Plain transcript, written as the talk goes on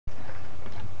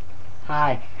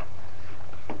Hi.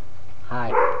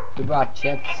 Hi. We brought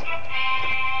chips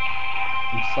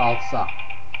and salsa.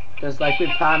 Just like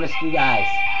we promised you guys.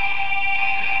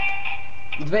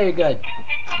 It's very good.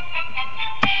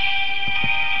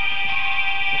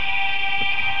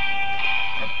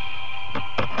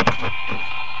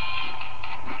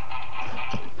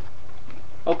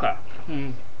 Okay.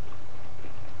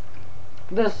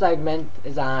 This segment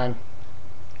is on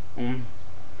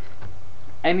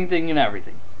Anything and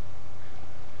everything.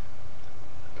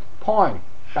 porn.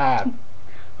 Bad.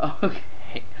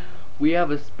 Okay. We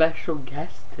have a special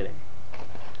guest today.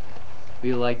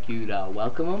 We'd like you to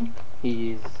welcome him.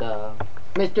 He's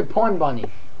Mr. Porn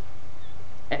Bunny.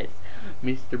 yes,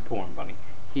 Mr. Porn Bunny.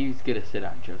 He's gonna sit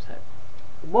on Joe's head.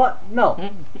 What?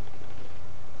 No.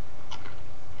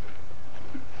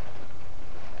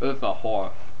 With a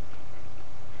horse.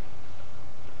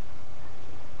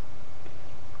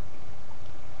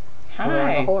 We're on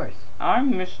a Hi, horse.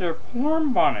 I'm Mr.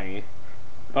 Porn Bunny,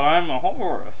 but I'm a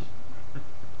horse.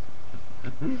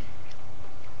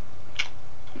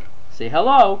 Say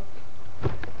hello.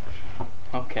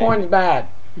 Okay. Porn's bad.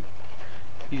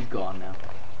 He's gone now.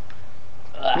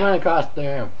 Run across the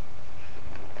room.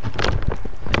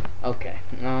 Okay.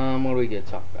 What are we gonna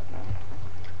talk about now?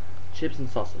 Chips and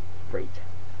salsa. Great.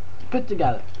 Put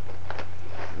together.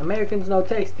 Americans know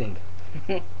tasting.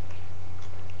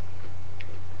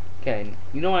 Okay.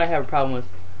 You know what I have a problem with?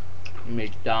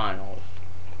 McDonald's.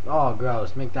 Oh,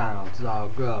 gross. McDonald's is all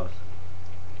gross.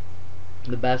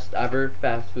 The best ever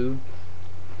fast food.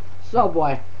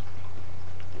 Subway.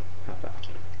 High five.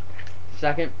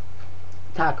 Second,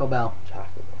 Taco Bell.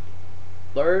 Taco Bell.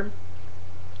 Third,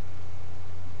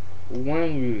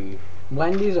 Wendy's.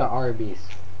 Wendy's or Arby's?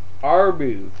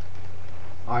 Arby's.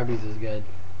 Arby's is good.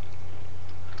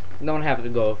 Don't have to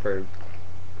go for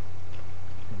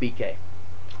BK.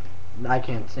 I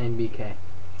can't stand BK.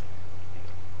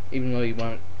 Even though you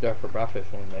went there for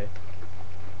breakfast one day.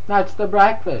 That's the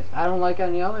breakfast. I don't like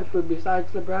any other food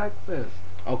besides the breakfast.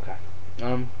 Okay.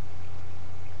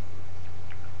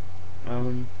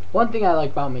 One thing I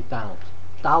like about McDonald's.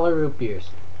 $1 root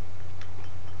beers.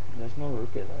 There's no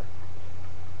root beer there.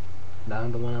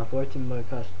 Down the one on 14, but it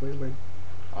costs $3.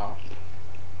 Oh.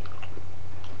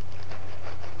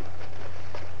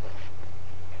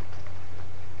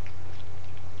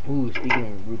 Ooh,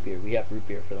 speaking of root beer, we have root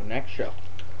beer for the next show.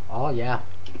 Oh, yeah.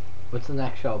 What's the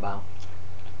next show about?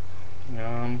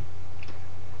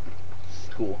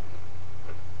 School.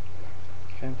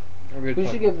 Okay. We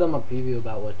should give them a preview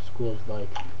about what school's like.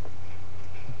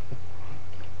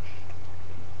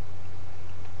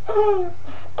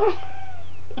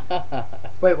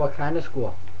 Wait, what kind of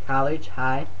school? College,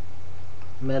 high,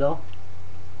 middle,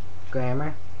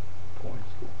 grammar, Porn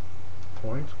school.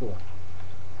 porn school.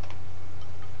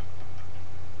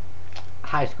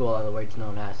 High school, other words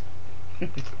known as.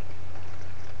 Chips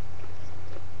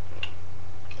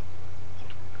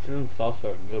and salsa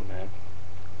are good, man.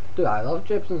 Dude, I love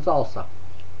chips and salsa.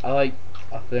 I like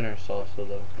a thinner salsa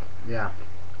though. Yeah.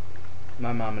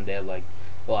 My mom and dad like,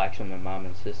 well, actually, my mom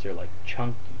and sister like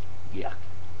chunky. Yeah.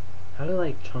 How do you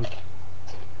like chunky?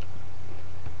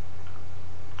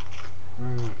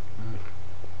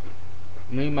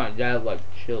 Me and my dad like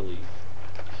chili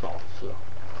salsa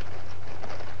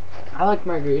I like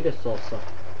margarita salsa.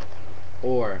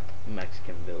 or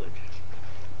Mexican Village.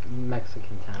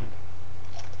 Mexican town.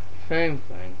 Same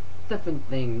thing. Different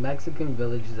thing. Mexican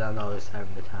village is on the other side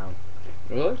of the town.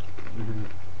 Really? Mm-hmm.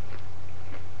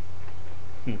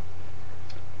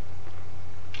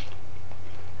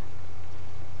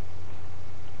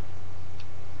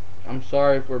 I'm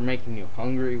sorry if we're making you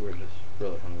hungry. We're just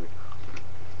really hungry.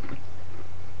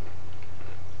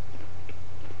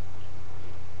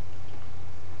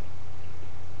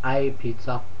 I ate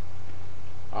pizza.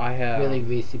 I have Really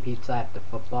greasy pizza after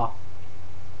football.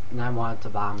 And I wanted to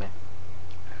vomit.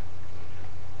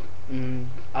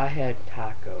 I had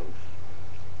tacos.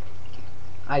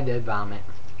 I did vomit.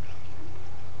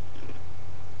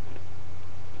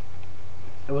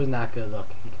 It was not good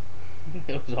looking.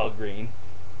 It was all green.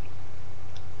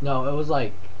 No, it was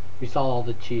like, you saw all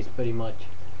the cheese pretty much.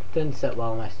 Didn't sit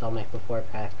well in my stomach before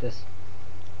practice.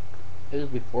 It was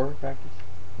before practice?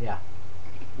 Yeah.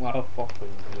 Why the fuck would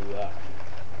you do that?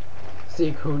 See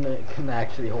who can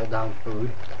actually hold down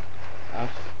food.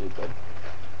 That's stupid.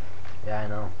 Yeah, I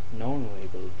know. No one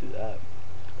would be able to do that.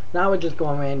 Now we're just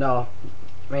going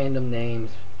random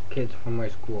names, kids from our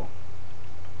school.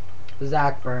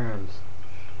 Zach Burns.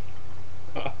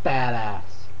 Badass.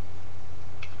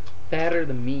 Fatter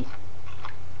than me.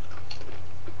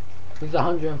 He's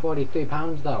 143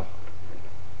 pounds though.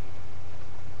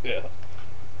 Yeah.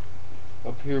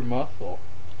 A pure muscle.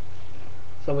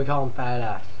 So we call him Fat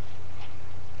Ass.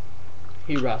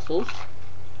 He wrestles.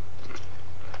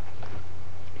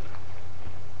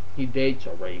 He dates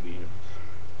Arabians.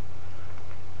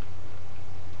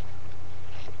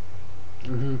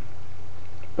 Mm-hmm.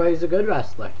 But he's a good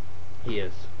wrestler. He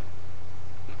is.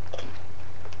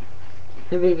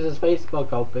 He leaves his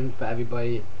Facebook open for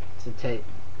everybody to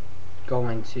go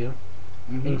into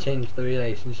and change the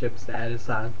relationship status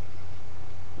on.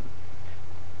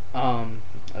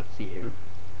 Let's see here.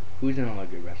 Who's another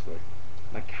good wrestler?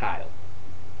 Mikhail.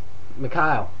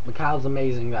 Mikhail's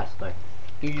amazing wrestler.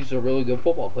 He's a really good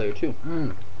football player too.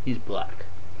 He's black.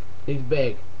 He's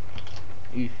big.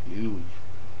 He's huge.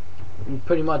 And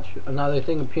pretty much another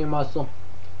thing of pure muscle,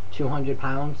 200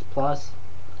 pounds plus.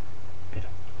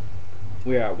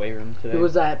 We are at weight room today.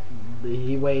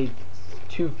 He weighed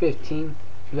 215.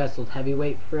 He wrestled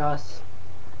heavyweight for us,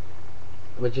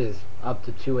 which is up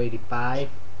to 285.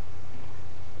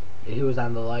 He was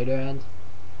on the lighter end.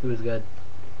 He was good.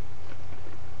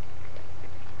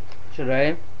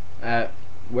 Today at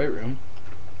weight room,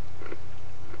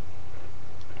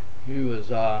 he was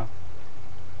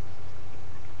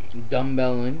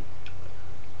dumbbelling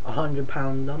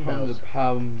 100-pound dumbbells.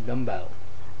 100-pound dumbbell.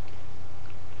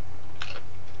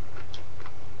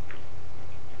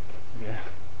 Yeah.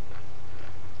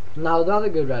 Now another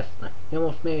good wrestler. He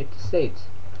almost made it to States.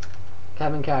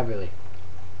 Kevin Caverly.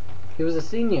 He was a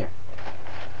senior.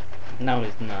 No,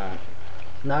 he's not.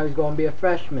 Now he's going to be a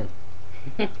freshman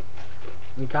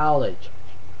in college.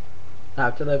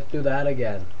 Have to live through that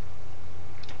again.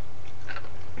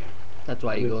 That's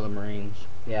why you go to the Marines.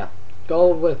 Yeah. Go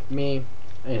with me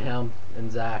and him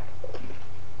and Zach.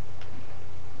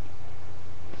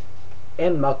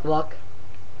 And Muckluck.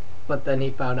 But then he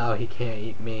found out he can't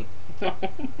eat meat.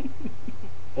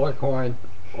 Or corn.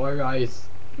 Or rice.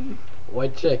 Or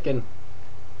chicken.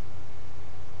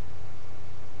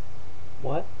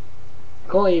 What?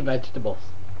 Can only eat vegetables.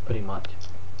 Pretty much.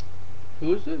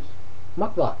 Who is this?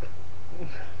 Muckluck.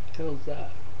 Who's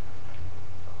that?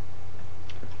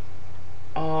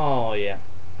 Oh yeah.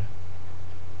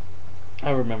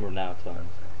 I remember now,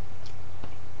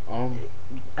 Tons.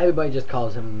 Everybody just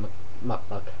calls him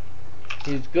Muckluck.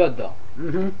 He's good though.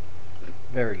 Mm-hmm.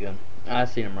 Very good. I've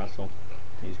seen him wrestle.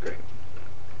 He's great.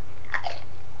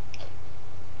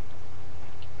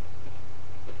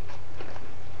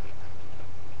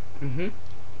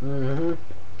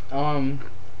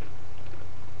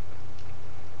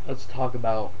 Let's talk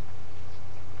about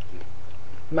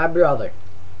My brother,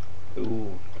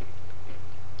 ooh.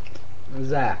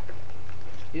 Zach.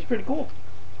 He's pretty cool.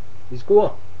 He's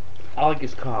cool. I like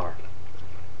his car.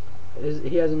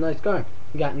 He has a nice car.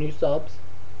 He got new subs.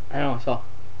 I know, I saw.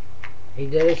 He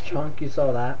did his trunk. You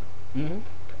saw that. He's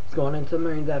He's going into the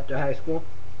Marines after high school.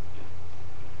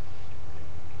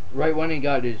 right when he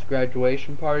got his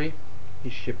graduation party,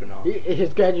 he's shipping off.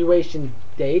 His graduation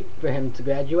date for him to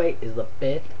graduate is the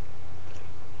 5th.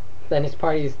 Then his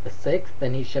party is the 6th.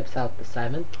 Then he ships out the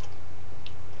 7th.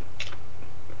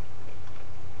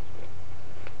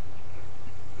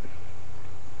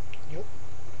 Yep.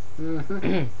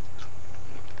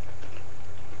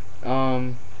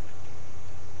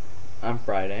 On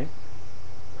Friday.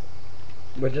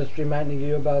 We're just reminding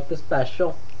you about the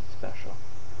special. Special.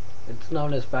 It's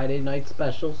known as Friday Night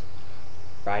Specials.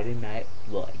 Friday Night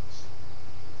Lights.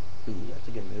 Ooh, that's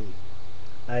a good movie.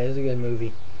 That is a good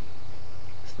movie.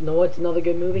 Know what's another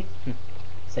good movie?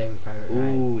 Saving Private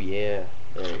Ryan. Ooh, yeah.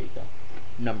 There you go.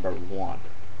 Number 1.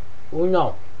 Oh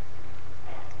no.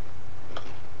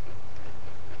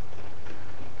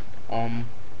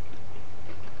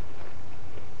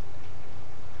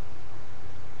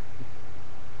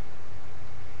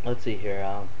 Let's see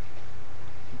here.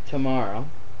 Tomorrow.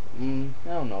 I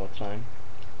don't know what time.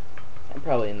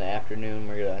 Probably in the afternoon.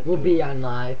 We'll be on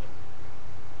live.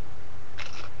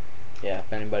 Yeah,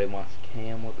 if anybody wants to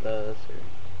cam with us, or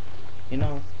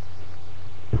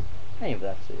any of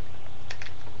that shit.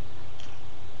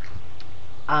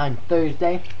 On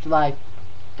Thursday, July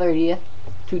 30th,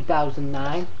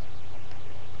 2009,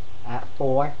 at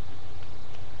 4,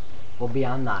 we'll be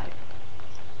on live.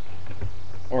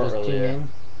 Or just earlier. tune in.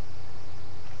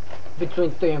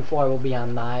 Between 3 and 4, we'll be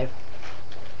on live.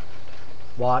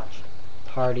 Watch,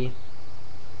 party.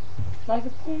 Like a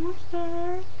porn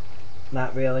star.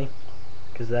 Not really,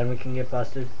 because then we can get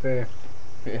busted for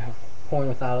porn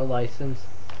without a license.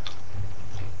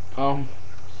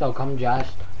 So come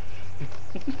just.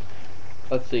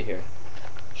 Let's see here.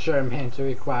 Shirt and pants are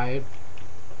required.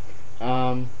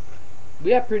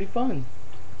 We had pretty fun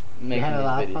We making had a these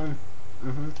lot of videos.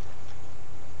 fun.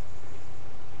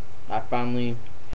 I finally